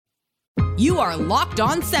You are Locked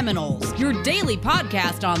On Seminoles, your daily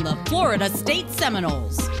podcast on the Florida State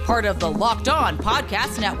Seminoles, part of the Locked On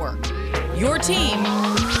Podcast Network. Your team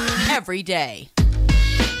every day.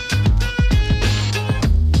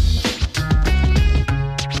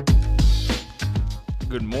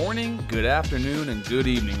 Good morning, good afternoon, and good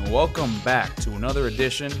evening. Welcome back to another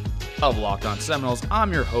edition of Locked On Seminoles.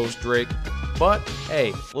 I'm your host, Drake. But,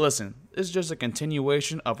 hey, listen, this is just a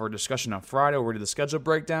continuation of our discussion on Friday where we did the schedule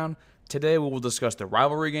breakdown. Today, we will discuss the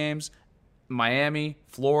rivalry games, Miami,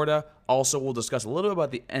 Florida. Also, we'll discuss a little bit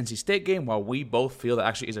about the NC State game, while we both feel that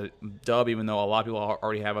actually is a dub, even though a lot of people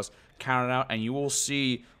already have us counted out. And you will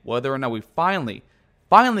see whether or not we finally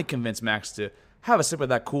convince Max to have a sip of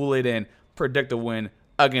that Kool-Aid and predict a win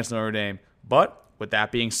against Notre Dame. But with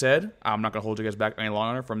that being said, I'm not going to hold you guys back any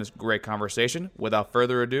longer from this great conversation. Without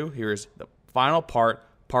further ado, here's the final part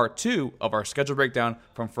 2 of our schedule breakdown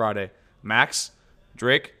from Friday. Max,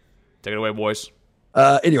 Drake, take it away, boys.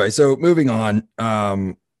 Anyway, so moving on.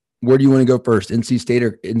 Where do you want to go first? NC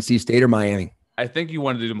State or Miami? I think you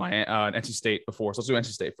wanted to do my NC State before, so let's do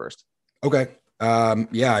NC State first. Okay.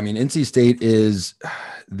 Yeah, I mean, NC State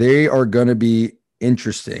they are going to be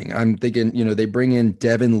interesting. I'm thinking, they bring in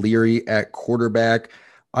Devin Leary at quarterback.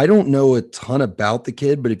 I don't know a ton about the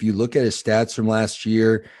kid, but if you look at his stats from last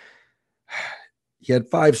year, he had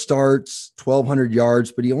 5 starts, 1,200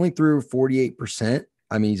 yards, but he only threw 48%.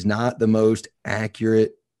 I mean, he's not the most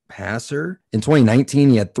accurate passer. In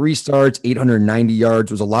 2019, he had 3 starts, 890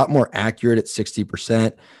 yards, was a lot more accurate at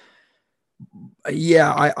 60%.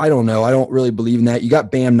 Yeah, I don't know. I don't really believe in that. You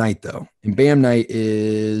got Bam Knight, though. And Bam Knight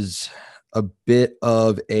is a bit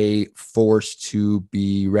of a force to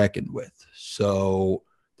be reckoned with. So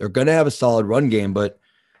they're going to have a solid run game, but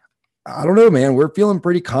I don't know, man. We're feeling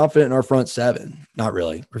pretty confident in our front 7. Not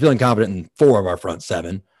really. We're feeling confident in 4 of our front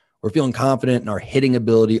 7. We're feeling confident in our hitting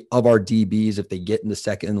ability of our DBs if they get in the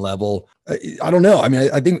second level. I don't know. I mean,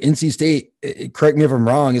 I think NC State, correct me if I'm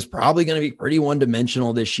wrong, is probably going to be pretty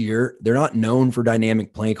one-dimensional this year. They're not known for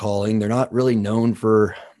dynamic play calling. They're not really known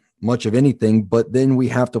for much of anything, but then we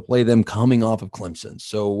have to play them coming off of Clemson.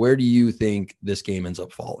 So where do you think this game ends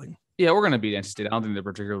up falling? Yeah, we're going to beat NC State. I don't think they're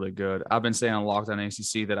particularly good. I've been saying on Locked On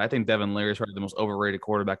ACC that I think Devin Leary is probably the most overrated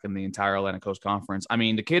quarterback in the entire Atlantic Coast Conference. I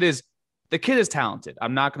mean, the kid is talented.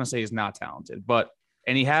 I'm not going to say he's not talented,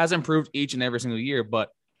 and he has improved each and every single year.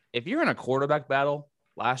 But if you're in a quarterback battle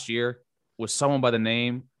last year with someone by the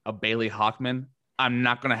name of Bailey Hockman, I'm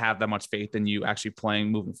not going to have that much faith in you actually playing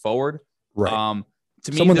moving forward. Right.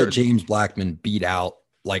 To me, someone that James Blackman beat out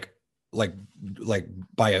like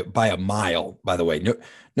by a mile, by the way.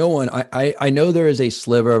 No one, I know there is a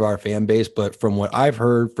sliver of our fan base, but from what I've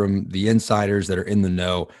heard from the insiders that are in the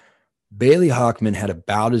know, Bailey Hockman had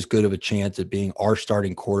about as good of a chance at being our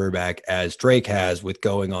starting quarterback as Drake has with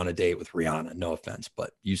going on a date with Rihanna. No offense,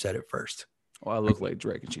 but you said it first. Well, I look like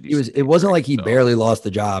Drake, and it wasn't like he barely lost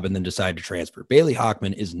the job and then decided to transfer. Bailey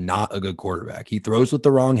Hockman is not a good quarterback. He throws with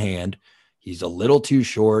the wrong hand. He's a little too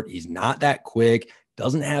short. He's not that quick.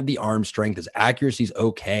 Doesn't have the arm strength. His accuracy's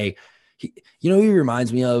okay. He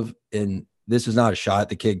reminds me of, and this is not a shot at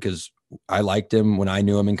the kid because I liked him when I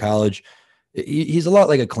knew him in college. He's a lot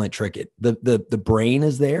like a Clint Trickett. The brain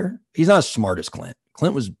is there. He's not as smart as Clint.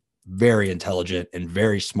 Clint was very intelligent and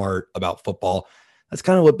very smart about football. That's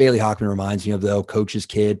kind of what Bailey Hockman reminds me of, though. Coach's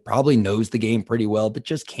kid, probably knows the game pretty well, but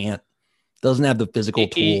just doesn't have the physical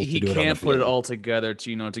tools to do it on the field. He can't put it all together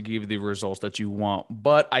to give you the results that you want.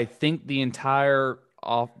 But I think the entire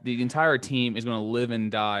team is going to live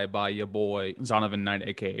and die by your boy Zonovan Knight,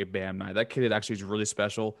 aka Bam Knight. That kid actually is really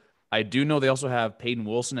special. I do know they also have Peyton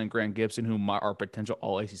Wilson and Grant Gibson, who are potential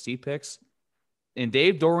All-ACC picks. And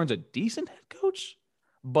Dave Doran's a decent head coach,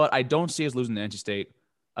 but I don't see us losing to NC State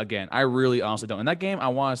again. I really honestly don't. And that game, I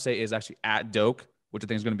want to say, is actually at Doak, which I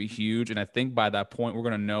think is going to be huge. And I think by that point, we're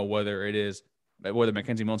going to know whether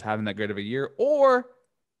Mackenzie Milton's having that great of a year, or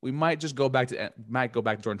we might just go back to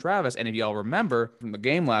Jordan Travis. And if y'all remember from the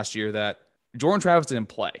game last year that Jordan Travis didn't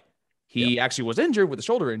play. He actually was injured with a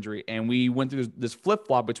shoulder injury, and we went through this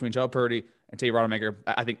flip-flop between Chubb Purdy and Tate Rodemaker,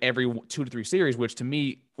 I think, every 2 to 3 series, which to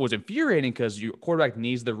me was infuriating because your quarterback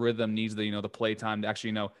needs the rhythm, needs the play time to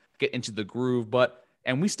actually get into the groove. But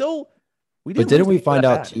didn't we find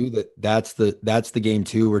out too that's the game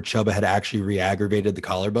too where Chuba had actually re-aggravated the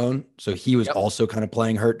collarbone, so he was also kind of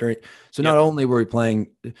playing hurt during. So not only were we playing,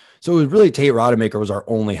 so it was really Tate Rodemaker was our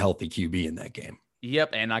only healthy QB in that game.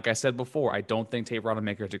 Yep, and like I said before, I don't think Tate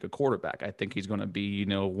Rodemaker is a good quarterback. I think he's going to be,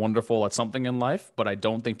 wonderful at something in life, but I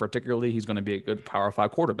don't think particularly he's going to be a good Power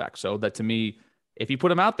 5 quarterback. So that to me, if you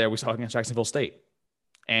put him out there, we saw against Jacksonville State.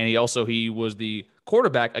 And he was the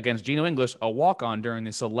quarterback against Geno English, a walk-on during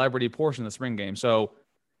the celebrity portion of the spring game. So,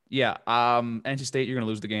 yeah, NC State, you're going to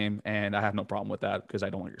lose the game, and I have no problem with that because I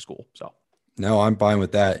don't like your school. So, no, I'm fine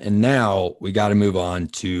with that. And now we got to move on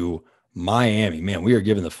to Miami. Man, we are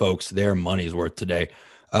giving the folks their money's worth today.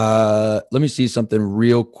 Let me see something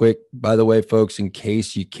real quick, by the way, folks, in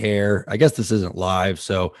case you care. I guess this isn't live,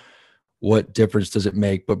 so what difference does it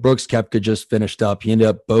make? But Brooks Koepka just finished up. He ended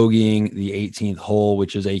up bogeying the 18th hole,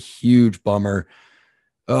 which is a huge bummer.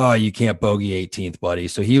 Oh, you can't bogey 18th, buddy.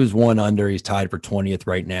 So he was 1 under. He's tied for 20th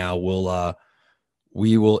right now.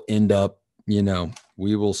 We will end up,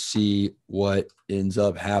 we will see what ends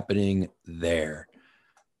up happening there.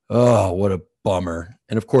 Oh, what a bummer.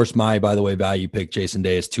 And of course, by the way, value pick Jason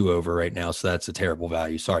Day is 2 over right now. So that's a terrible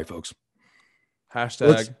value. Sorry, folks.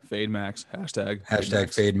 Hashtag fade max.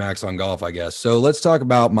 Hashtag fade max on golf, I guess. So let's talk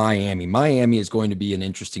about Miami. Miami is going to be an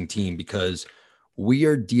interesting team because we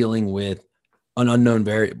are dealing with an unknown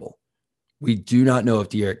variable. We do not know if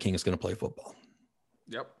D'Eriq King is going to play football.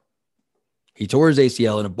 Yep. He tore his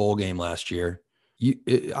ACL in a bowl game last year.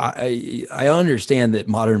 I understand that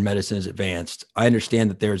modern medicine is advanced. I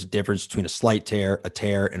understand that there's a difference between a slight tear, a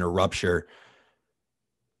tear, and a rupture.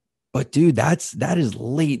 But dude, that is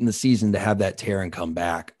late in the season to have that tear and come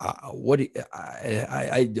back. I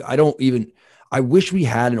wish we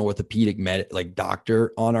had an orthopedic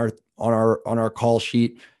doctor on our call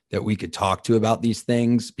sheet that we could talk to about these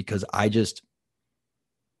things, because I don't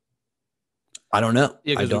know.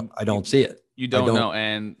 Yeah, I don't see it. You don't know.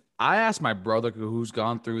 And I asked my brother, who's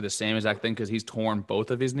gone through the same exact thing because he's torn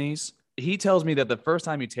both of his knees. He tells me that the first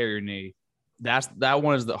time you tear your knee, that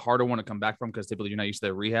one is the harder one to come back from because typically you're not used to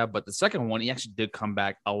the rehab. But the second one, he actually did come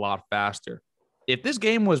back a lot faster. If this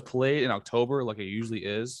game was played in October like it usually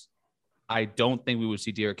is, I don't think we would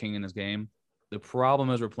see D'Eriq King in this game. The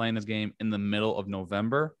problem is we're playing this game in the middle of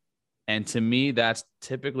November. And to me, that's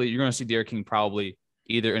typically you're going to see D'Eriq King probably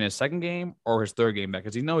either in his second game or his third game back,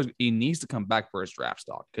 because he knows he needs to come back for his draft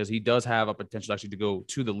stock, because he does have a potential actually to go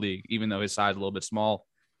to the league, even though his size is a little bit small.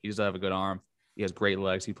 He does have a good arm. He has great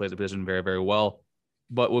legs. He plays the position very, very well.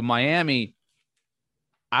 But with Miami,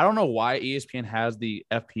 I don't know why ESPN has the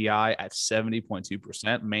FPI at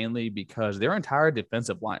 70.2%, mainly because their entire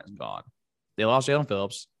defensive line is gone. They lost Jalen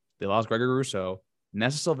Phillips. They lost Gregory Rousseau.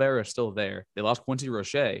 Nessa Silvera is still there. They lost Quincy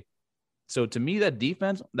Roche. So to me, that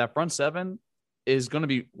defense, that front seven is going to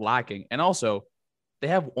be lacking. And also, they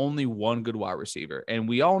have only one good wide receiver. And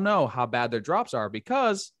we all know how bad their drops are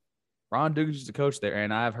because Ron Dugas is the coach there.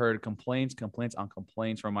 And I've heard complaints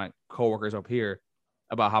from my coworkers up here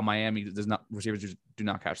about how Miami receivers do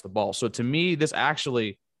not catch the ball. So to me, this is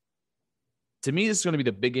going to be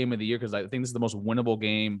the big game of the year, because I think this is the most winnable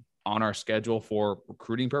game on our schedule for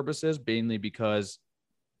recruiting purposes, mainly because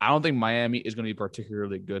I don't think Miami is going to be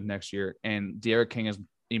particularly good next year. And D'Eriq King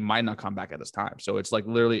he might not come back at this time. So it's like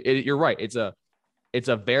literally, you're right. It's a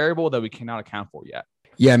variable that we cannot account for yet.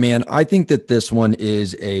 Yeah, man. I think that this one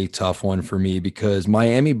is a tough one for me because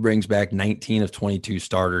Miami brings back 19 of 22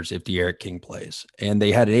 starters if D'Eriq King plays. And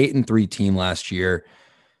they had an 8-3 team last year.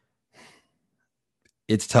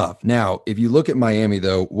 It's tough. Now, if you look at Miami,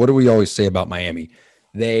 though, what do we always say about Miami?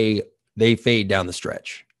 They fade down the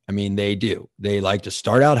stretch. I mean, they do. They like to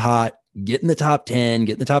start out hot, get in the top 10,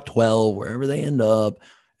 get in the top 12, wherever they end up.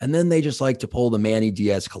 And then they just like to pull the Manny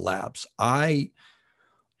Diaz collapse. I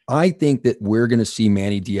think that we're going to see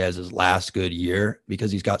Manny Diaz's last good year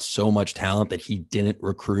because he's got so much talent that he didn't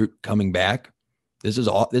recruit coming back. This is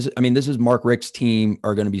Mark Richt's team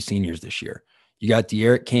are going to be seniors this year. You got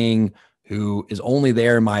D'Eriq King, who is only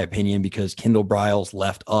there, in my opinion, because Kendall Briles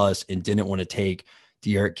left us and didn't want to take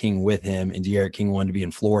D'Eriq King with him. And D'Eriq King wanted to be in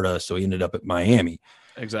Florida, so he ended up at Miami.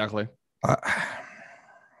 Exactly.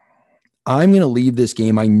 I'm going to leave this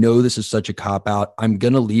game. I know this is such a cop-out. I'm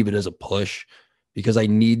going to leave it as a push because I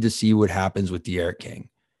need to see what happens with D'Eriq King.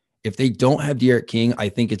 If they don't have D'Eriq King, I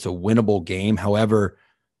think it's a winnable game. However,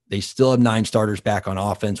 they still have 9 starters back on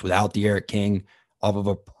offense without D'Eriq King off of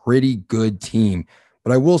a pretty good team.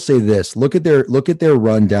 But I will say this, look at their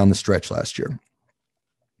run down the stretch last year.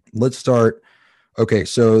 Let's start. Okay,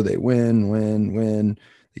 so they win.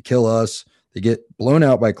 They kill us. They get blown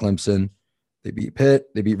out by Clemson. They beat Pitt,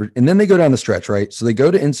 and then they go down the stretch, right? So they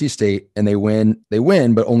go to NC State and they win,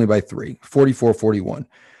 but only by 3, 44-41.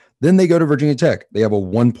 Then they go to Virginia Tech. They have a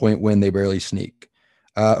 1-point win. They barely sneak.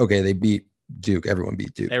 Okay, they beat Duke. Everyone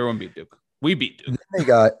beat Duke. We beat Duke. Then they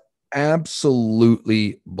got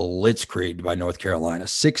absolutely blitzkrieged by North Carolina,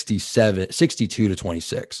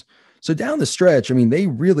 62-26. So down the stretch, I mean, they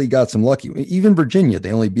really got some lucky. Even Virginia,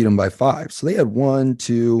 they only beat them by 5. So they had 1,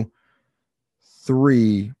 2,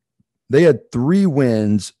 3. They had 3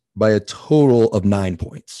 wins by a total of 9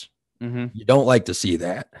 points. Mm-hmm. You don't like to see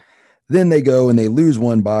that. Then they go and they lose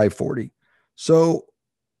one by 40. So,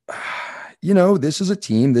 this is a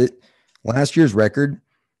team that last year's record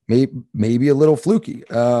may be a little fluky.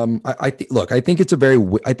 I think it's a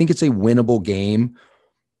winnable game,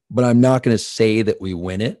 but I'm not going to say that we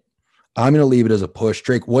win it. I'm going to leave it as a push.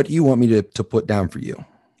 Drake, what do you want me to put down for you?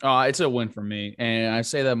 It's a win for me. And I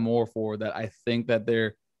say that more for that. I think that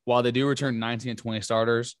while they do return 19 and 20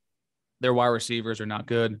 starters, their wide receivers are not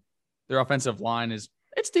good. Their offensive line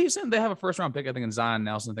it's decent. They have a first round pick, I think, in Zion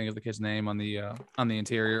Nelson, I think is the kid's name on the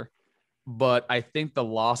interior. But I think the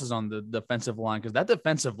losses on the defensive line, because that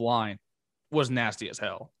defensive line was nasty as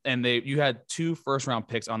hell. And you had 2 first round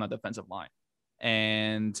picks on that defensive line.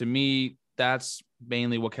 And to me, that's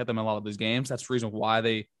mainly what kept them in a lot of these games. That's the reason why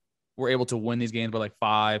they were able to win these games by like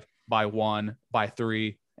 5, by 1, by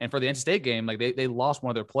 3. And for the NC State game, like they lost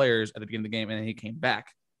one of their players at the beginning of the game, and then he came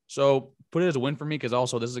back. So put it as a win for me, because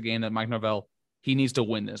also this is a game that Mike Norvell, he needs to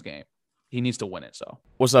win this game. He needs to win it. So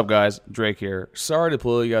what's up, guys? Drake here. Sorry to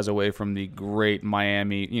pull you guys away from the great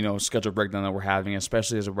Miami, schedule breakdown that we're having,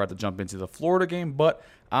 especially as we're about to jump into the Florida game. But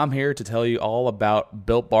I'm here to tell you all about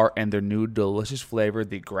Built Bar and their new delicious flavor,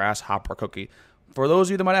 the Grasshopper Cookie. For those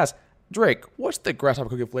of you that might ask, Drake, what's the Grasshopper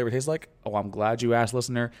Cookie flavor taste like? Oh, I'm glad you asked,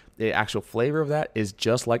 listener. The actual flavor of that is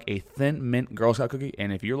just like a thin mint Girl Scout cookie.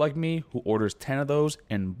 And if you're like me, who orders 10 of those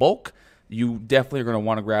in bulk, you definitely are going to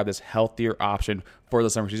want to grab this healthier option for the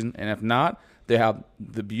summer season. And if not, they have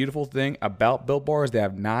the beautiful thing about Built Bar is they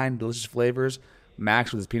have 9 delicious flavors.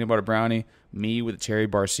 Max with his peanut butter brownie, me with the cherry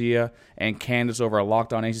barcia, and Candace over at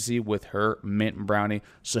Locked On ACC with her mint brownie.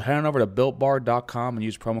 So head on over to BuiltBar.com and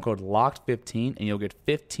use promo code LOCKED15 and you'll get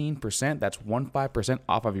 15%. That's 15%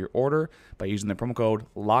 off of your order by using the promo code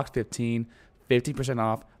LOCKED15, 15%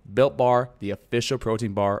 off. Built Bar, the official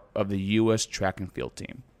protein bar of the U.S. track and field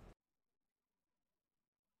team.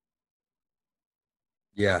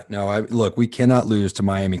 Yeah, no, look, we cannot lose to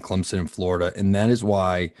Miami, Clemson, and Florida. And that is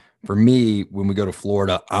why, for me, when we go to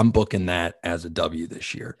Florida, I'm booking that as a W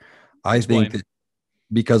this year. Think that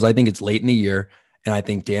because I think it's late in the year, and I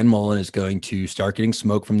think Dan Mullen is going to start getting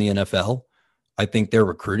smoke from the NFL. I think their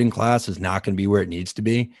recruiting class is not going to be where it needs to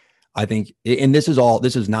be. I think, and this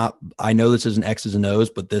is not, I know this isn't X's and O's,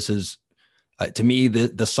 but this is, to me,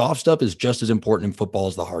 the soft stuff is just as important in football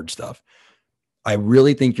as the hard stuff. I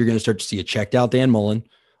really think you're going to start to see a checked out Dan Mullen.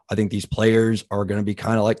 I think these players are going to be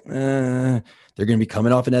kind of like, they're going to be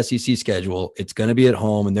coming off an SEC schedule. It's going to be at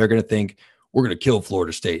home, and they're going to think we're going to kill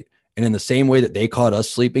Florida State. And in the same way that they caught us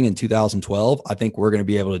sleeping in 2012, I think we're going to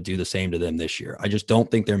be able to do the same to them this year. I just don't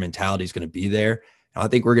think their mentality is going to be there. And I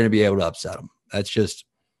think we're going to be able to upset them. That's just,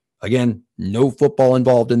 again, no football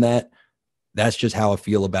involved in that. That's just how I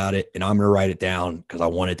feel about it. And I'm going to write it down because I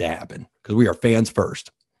want it to happen because we are fans first.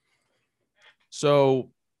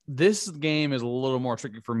 So this game is a little more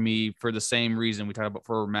tricky for me for the same reason we talked about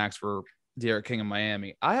for Max for Derek King in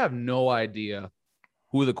Miami. I have no idea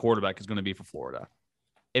who the quarterback is going to be for Florida.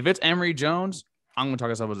 If it's Emory Jones, I'm going to talk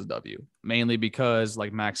myself as a W, mainly because,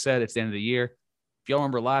 like Max said, it's the end of the year. If y'all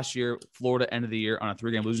remember last year, Florida ended the year on a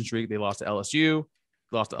 3-game losing streak. They lost to LSU,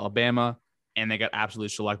 lost to Alabama, and they got absolutely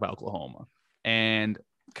shellacked by Oklahoma. And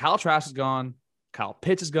Kyle Trask is gone. Kyle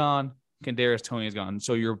Pitts is gone. Kadarius Toney is gone.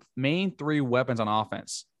 So your main 3 weapons on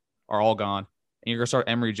offense are all gone. And you're going to start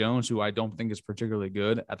Emory Jones, who I don't think is particularly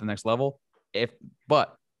good at the next level.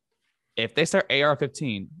 But if they start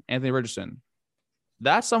AR-15, Anthony Richardson,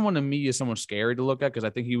 that's someone to me is someone scary to look at because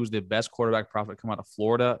I think he was the best quarterback prospect come out of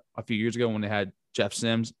Florida a few years ago when they had Jeff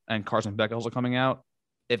Sims and Carson Beck also coming out.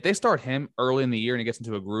 If they start him early in the year and he gets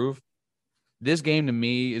into a groove, this game to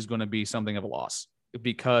me is going to be something of a loss.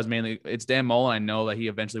 Because mainly it's Dan Mullen. I know that he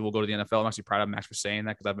eventually will go to the NFL. I'm actually proud of Max for saying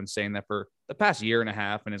that because I've been saying that for the past year and a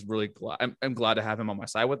half, and it's really I'm glad to have him on my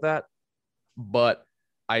side with that. But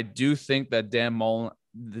I do think that Dan Mullen,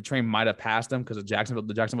 the train might have passed him because the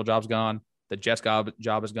Jacksonville job's gone, the Jets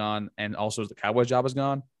job is gone, and also the Cowboys job is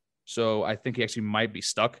gone. So I think he actually might be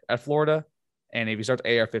stuck at Florida. And if he starts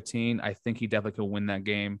AR-15, I think he definitely could win that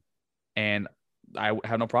game. And I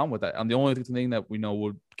have no problem with that. The only thing that we know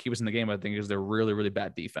would keep us in the game, I think, is their really, really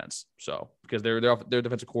bad defense. So because their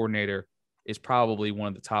defensive coordinator is probably one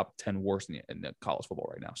of the top 10 worst in the college football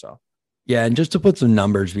right now. So yeah, and just to put some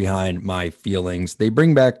numbers behind my feelings, they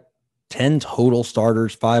bring back 10 total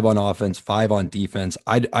starters, 5 on offense, 5 on defense.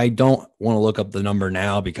 I don't want to look up the number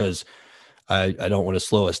now because I don't want to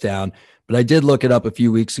slow us down. But I did look it up a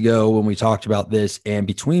few weeks ago when we talked about this. And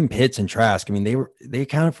between Pitts and Trask, I mean, they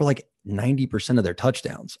accounted for like 90% of their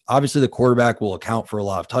touchdowns. Obviously, the quarterback will account for a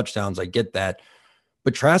lot of touchdowns. I get that.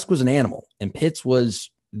 But Trask was an animal, and Pitts was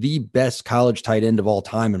the best college tight end of all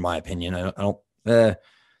time, in my opinion. I don't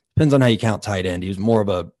depends on how you count tight end. He was more of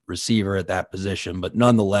a receiver at that position, but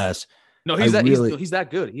nonetheless, No, he's that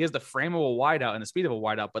good. He has the frame of a wideout and the speed of a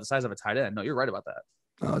wideout, but the size of a tight end. No, you're right about that.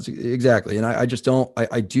 Exactly. And I just don't,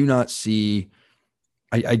 I do not see,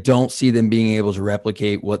 I don't see them being able to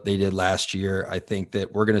replicate what they did last year. I think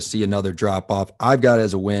that we're going to see another drop off. I've got it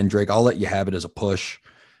as a win, Drake. I'll let you have it as a push.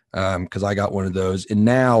 Because I got one of those, and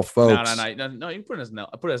now, folks. No. You put it as no.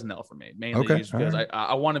 I put it as no for me, mainly because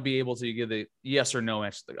I want to be able to give the yes or no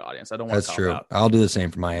answer to the audience. I don't want. That's true. I'll do the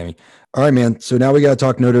same for Miami. All right, man. So now we got to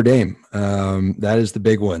talk Notre Dame. That is the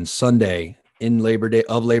big one. Sunday in Labor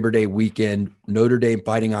Day weekend. Notre Dame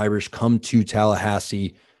Fighting Irish come to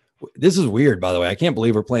Tallahassee. This is weird, by the way. I can't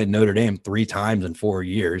believe we're playing Notre Dame 3 times in 4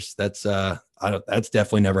 years. That's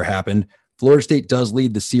definitely never happened. Florida State does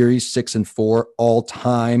lead the series 6-4 all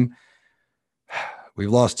time. We've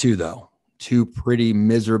lost 2 though. 2 pretty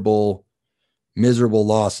miserable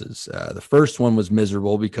losses. The first one was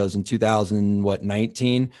miserable because in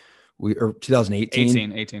 2018,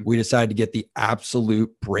 we decided to get the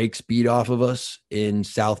absolute brake speed off of us in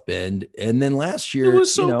South Bend. And then last year, it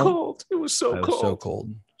was so cold. It was so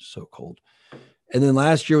cold. And then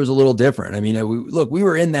last year was a little different. I mean, we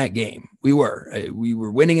were in that game. We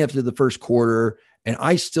were winning after the first quarter. And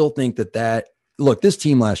I still think this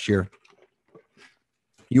team last year,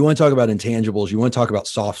 you want to talk about intangibles. You want to talk about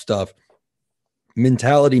soft stuff.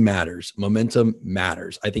 Mentality matters. Momentum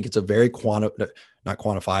matters. I think it's a very not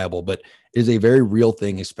quantifiable, but is a very real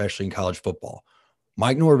thing, especially in college football.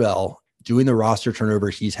 Mike Norvell doing the roster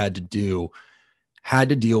turnovers he's had to deal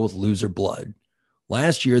with loser blood.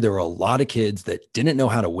 Last year, there were a lot of kids that didn't know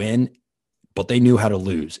how to win, but they knew how to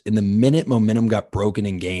lose. And the minute momentum got broken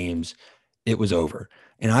in games, it was over.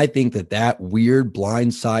 And I think that weird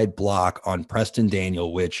blindside block on Preston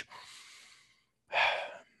Daniel, which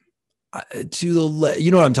you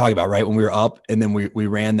know what I'm talking about, right? When we were up and then we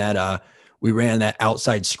ran that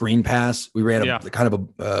outside screen pass. We ran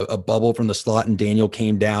a bubble from the slot, and Daniel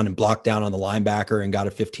came down and blocked down on the linebacker and got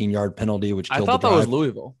a 15-yard penalty, which killed the drive. I thought that was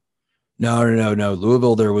Louisville. No.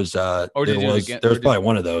 Louisville, there was probably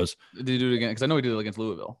one of those. Did you do it again? Because I know we did it against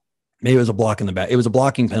Louisville. Maybe it was a block in the back. It was a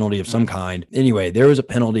blocking penalty of some kind. Anyway, there was a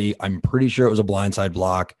penalty. I'm pretty sure it was a blindside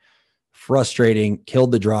block. Frustrating,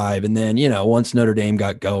 killed the drive. And then, once Notre Dame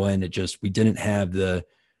got going, we didn't have the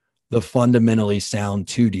fundamentally sound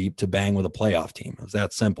too deep to bang with a playoff team. It was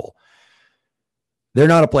that simple. They're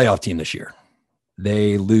not a playoff team this year.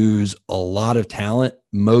 They lose a lot of talent,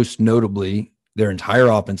 most notably their entire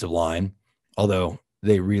offensive line, although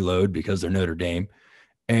they reload because they're Notre Dame,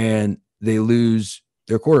 and they lose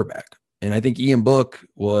their quarterback. And I think Ian Book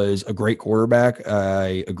was a great quarterback.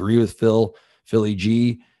 I agree with Philly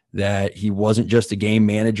G, that he wasn't just a game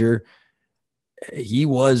manager. He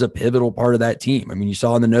was a pivotal part of that team. I mean, you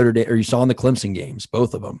saw in the Clemson games,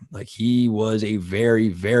 both of them. Like, he was a very,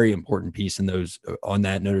 very important piece on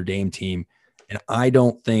that Notre Dame team. And I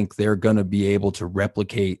don't think they're going to be able to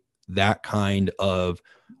replicate that kind of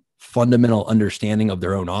fundamental understanding of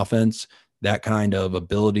their own offense, that kind of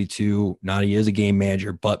ability to not only as a game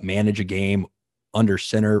manager, but manage a game under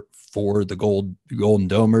center for the Golden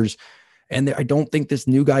Domers. And I don't think this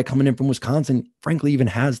new guy coming in from Wisconsin, frankly, even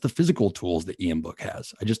has the physical tools that Ian Book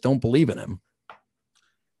has. I just don't believe in him.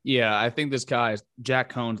 Yeah, I think this guy, Jack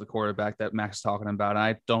Cohn's the quarterback that Max is talking about.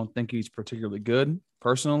 I don't think he's particularly good,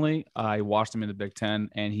 personally. I watched him in the Big Ten,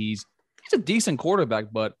 and he's a decent quarterback,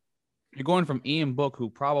 but you're going from Ian Book, who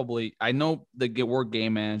probably, I know the word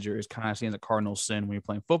game manager is kind of seen as a cardinal sin when you're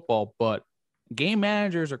playing football, but game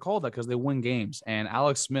managers are called that because they win games. And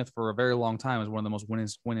Alex Smith, for a very long time, was one of the most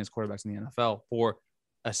winningest quarterbacks in the NFL for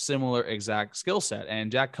a similar exact skill set.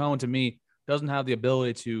 And Jack Cohn, to me, doesn't have the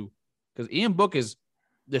ability to, because Ian Book is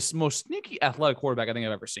the most sneaky athletic quarterback I think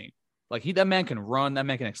I've ever seen. Like, that man can run, that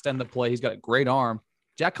man can extend the play. He's got a great arm.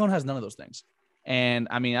 Jack Cohn has none of those things. And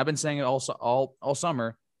I mean, I've been saying it all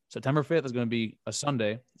summer. September 5th is going to be a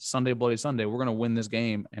Sunday, Bloody Sunday. We're going to win this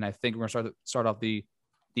game. And I think we're going to start off the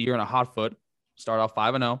year on a hot foot, start off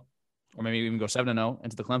 5-0, or maybe even go 7-0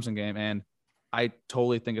 into the Clemson game. And I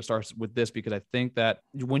totally think it starts with this, because I think that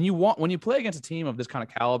when you play against a team of this kind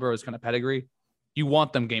of caliber, this kind of pedigree, you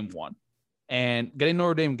want them game one. And getting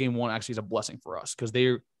Notre Dame game one actually is a blessing for us, because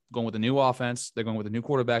they're going with a new offense. They're going with a new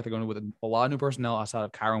quarterback. They're going with a lot of new personnel outside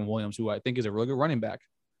of Kyron Williams, who I think is a really good running back.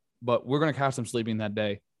 But we're going to catch them sleeping that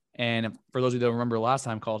day. And for those of you that don't remember, last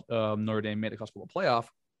time Notre Dame made the college football playoff,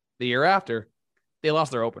 the year after, they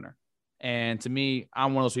lost their opener. And to me,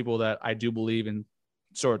 I'm one of those people that I do believe in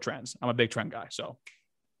sort of trends. I'm a big trend guy. So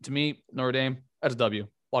to me, Notre Dame, that's a W.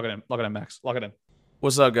 Lock it in, Max. Lock it in.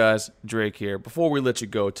 What's up, guys? Drake here. Before we let you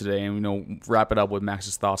go today and wrap it up with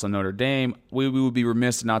Max's thoughts on Notre Dame, we would be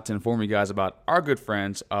remiss not to inform you guys about our good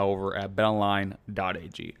friends over at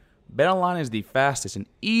betonline.ag. BetOnline is the fastest and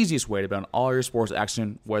easiest way to bet on all your sports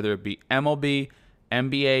action, whether it be MLB,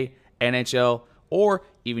 NBA, NHL, or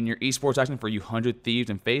even your esports action for you 100 Thieves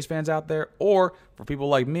and FaZe fans out there, or for people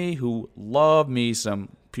like me who love me some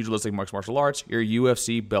pugilistic mixed martial arts, your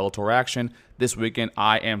UFC Bellator action. This weekend,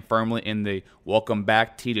 I am firmly in the welcome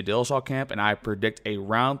back T to Dillashaw camp, and I predict a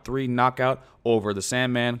round 3 knockout over the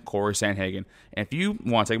Sandman, Corey Sandhagen. And if you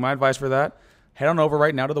want to take my advice for that, head on over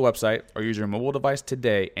right now to the website or use your mobile device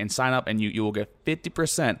today and sign up, and you will get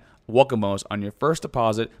 50% welcome bonus on your first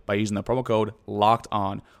deposit by using the promo code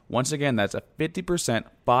LOCKEDON. Once again, that's a 50%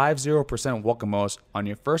 welcome bonus on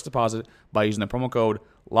your first deposit by using the promo code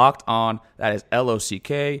LOCKEDON. That is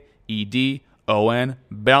LOCKEDON.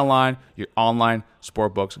 BetOnline, your online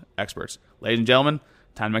sportbooks experts. Ladies and gentlemen,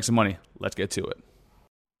 time to make some money. Let's get to it.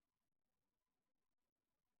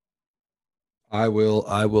 I will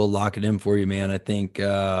lock it in for you, man. I think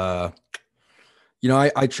I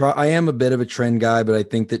am a bit of a trend guy, but I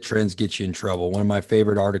think that trends get you in trouble. One of my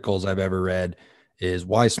favorite articles I've ever read is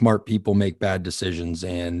why smart people make bad decisions.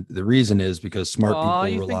 And the reason is because smart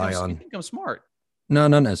people rely on. You think I'm smart? No,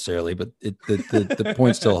 not necessarily, but the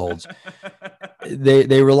point still holds.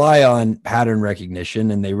 They rely on pattern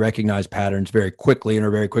recognition, and they recognize patterns very quickly and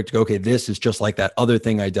are very quick to go, okay, this is just like that other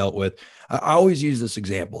thing I dealt with. I always use this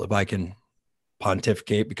example, if I can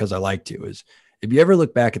pontificate, because I like to, is if you ever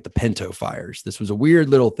look back at the Pinto fires, this was a weird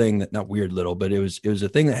little thing that, not weird little, but it was a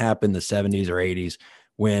thing that happened in the 70s or 80s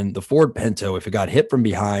when the Ford Pinto, if it got hit from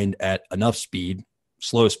behind at enough speed,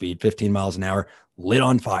 slow speed, 15 miles an hour, lit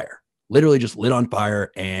on fire. Literally just lit on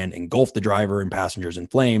fire and engulfed the driver and passengers in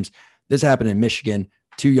flames. This happened in Michigan,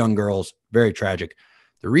 2 young girls, very tragic.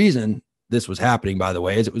 The reason this was happening, by the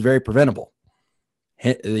way, is it was very preventable.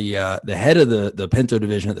 The head of the Pinto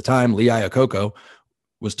division at the time, Lee Iacocca,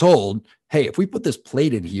 was told, hey, if we put this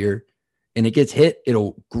plate in here and it gets hit,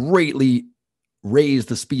 it'll greatly raise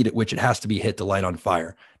the speed at which it has to be hit to light on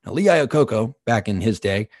fire. Now, Lee Iacocca, back in his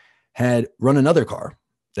day, had run another car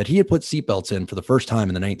that he had put seatbelts in for the first time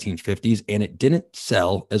in the 1950s, and it didn't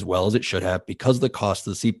sell as well as it should have because of the cost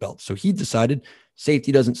of the seatbelt. So he decided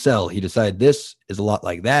safety doesn't sell. He decided this is a lot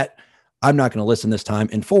like that. I'm not going to listen this time.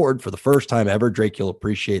 And Ford, for the first time ever, Drake, you'll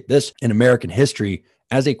appreciate this, in American history,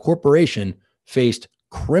 as a corporation, faced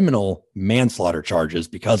criminal manslaughter charges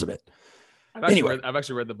because of it. I've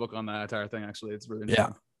actually read the book on that entire thing, actually. It's really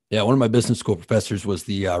interesting. Yeah. One of my business school professors was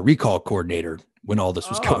the recall coordinator when all this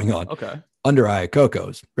was going on. Okay. Under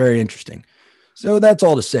Iacocca's. Very interesting. So that's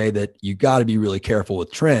all to say that you got to be really careful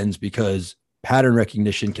with trends, because pattern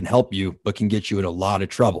recognition can help you, but can get you in a lot of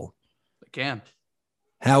trouble. It can.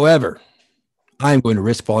 However, I'm going to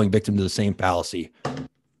risk falling victim to the same fallacy.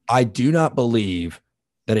 I do not believe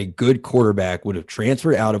that a good quarterback would have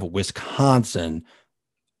transferred out of Wisconsin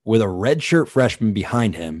with a redshirt freshman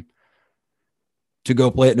behind him to go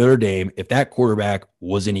play at Notre Dame if that quarterback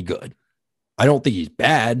was any good. I don't think he's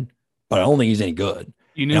bad, but I don't think he's any good.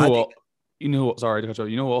 Sorry to cut you off.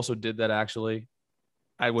 You know who also did that, actually?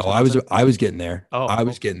 I was getting there. I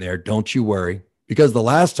was getting there. Don't you worry. Because the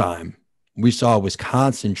last time we saw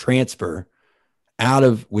Wisconsin transfer out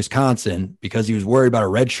of Wisconsin because he was worried about a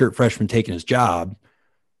redshirt freshman taking his job,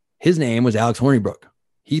 his name was Alex Hornibrook.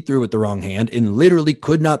 He threw with the wrong hand and literally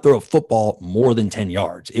could not throw a football more than 10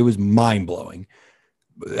 yards. It was mind-blowing.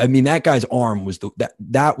 I mean, that guy's arm was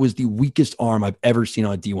that was the weakest arm I've ever seen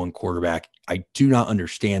on a D1 quarterback. I do not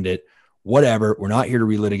understand it. Whatever. We're not here to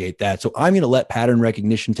relitigate that. So I'm going to let pattern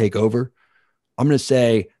recognition take over. I'm going to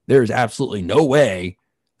say there's absolutely no way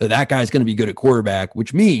that guy's going to be good at quarterback,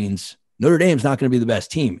 which means Notre Dame's not going to be the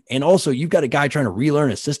best team. And also, you've got a guy trying to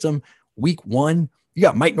relearn a system week 1. You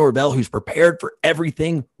got Mike Norvell, who's prepared for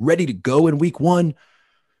everything, ready to go in week 1.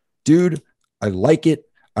 Dude, I like it.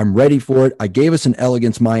 I'm ready for it. I gave us an L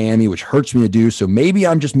against Miami, which hurts me to do. So maybe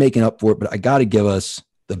I'm just making up for it, but I got to give us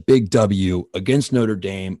the big W against Notre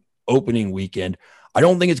Dame opening weekend. I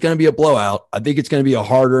don't think it's going to be a blowout. I think it's going to be a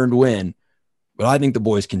hard-earned win, but I think the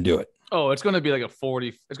boys can do it. Oh, it's going to be like it's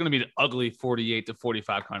going to be an ugly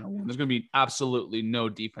 48-45 kind of win. There's going to be absolutely no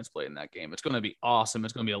defense play in that game. It's going to be awesome.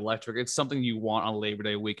 It's going to be electric. It's something you want on Labor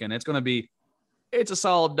Day weekend. It's a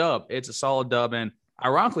solid dub. It's a solid dub. And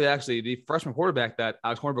ironically, actually, the freshman quarterback that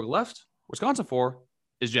Alex Hornibrook left Wisconsin for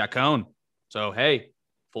is Jack Cohn. So, hey,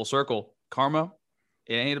 full circle. Karma,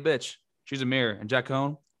 it ain't a bitch. She's a mirror. And Jack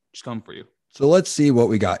Cohn, she's coming for you. So let's see what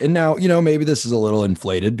we got. And now, maybe this is a little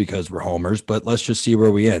inflated because we're homers, but let's just see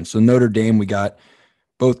where we end. So Notre Dame, we got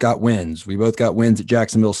both got wins. We both got wins at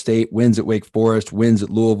Jacksonville State, wins at Wake Forest, wins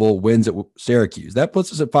at Louisville, wins at Syracuse. That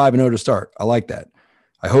puts us at 5-0 to start. I like that.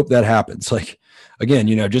 I hope that happens. Like, again,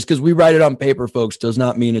 just because we write it on paper, folks, does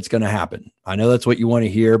not mean it's going to happen. I know that's what you want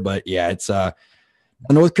to hear, but yeah, it's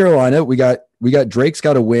North Carolina. We got Drake's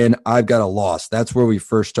got a win. I've got a loss. That's where we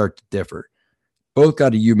first start to differ. Both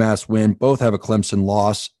got a UMass win. Both have a Clemson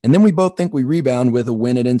loss. And then we both think we rebound with a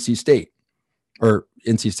win at NC State, or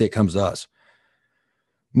NC State comes to us.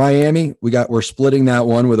 Miami, we're splitting that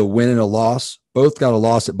one with a win and a loss. Both got a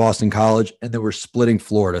loss at Boston College, and then we're splitting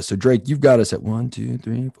Florida. So Drake, you've got us at 1, 2,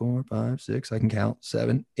 3, 4, 5, 6. I can count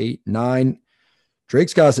 7, 8, 9.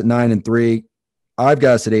 Drake's got us at 9-3. I've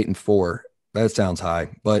got us at 8-4. That sounds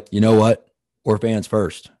high, but you know what? We're fans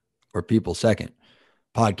first, or people second,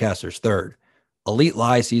 podcasters third. Elite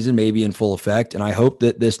Lie season may be in full effect, and I hope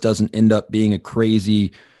that this doesn't end up being a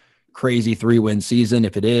crazy 3-win season.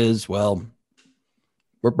 If it is, well,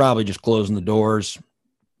 we're probably just closing the doors.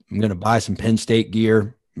 I'm going to buy some Penn State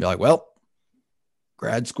gear. Be like, well,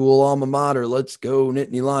 grad school alma mater, let's go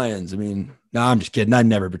Nittany Lions. I mean, no, I'm just kidding. I'd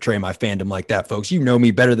never betray my fandom like that, folks. You know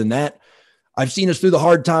me better than that. I've seen us through the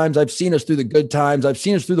hard times. I've seen us through the good times. I've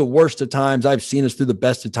seen us through the worst of times. I've seen us through the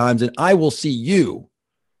best of times, and I will see you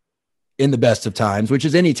in the best of times, which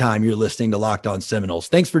is any time you're listening to Locked On Seminoles.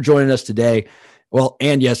 Thanks for joining us today. Well,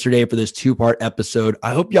 and yesterday for this 2-part episode.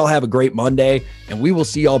 I hope y'all have a great Monday, and we will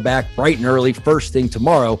see y'all back bright and early first thing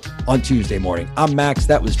tomorrow on Tuesday morning. I'm Max.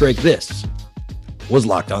 That was Drake. This was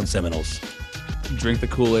Locked On Seminoles. Drink the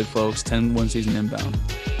Kool-Aid, folks. 10-1 season inbound.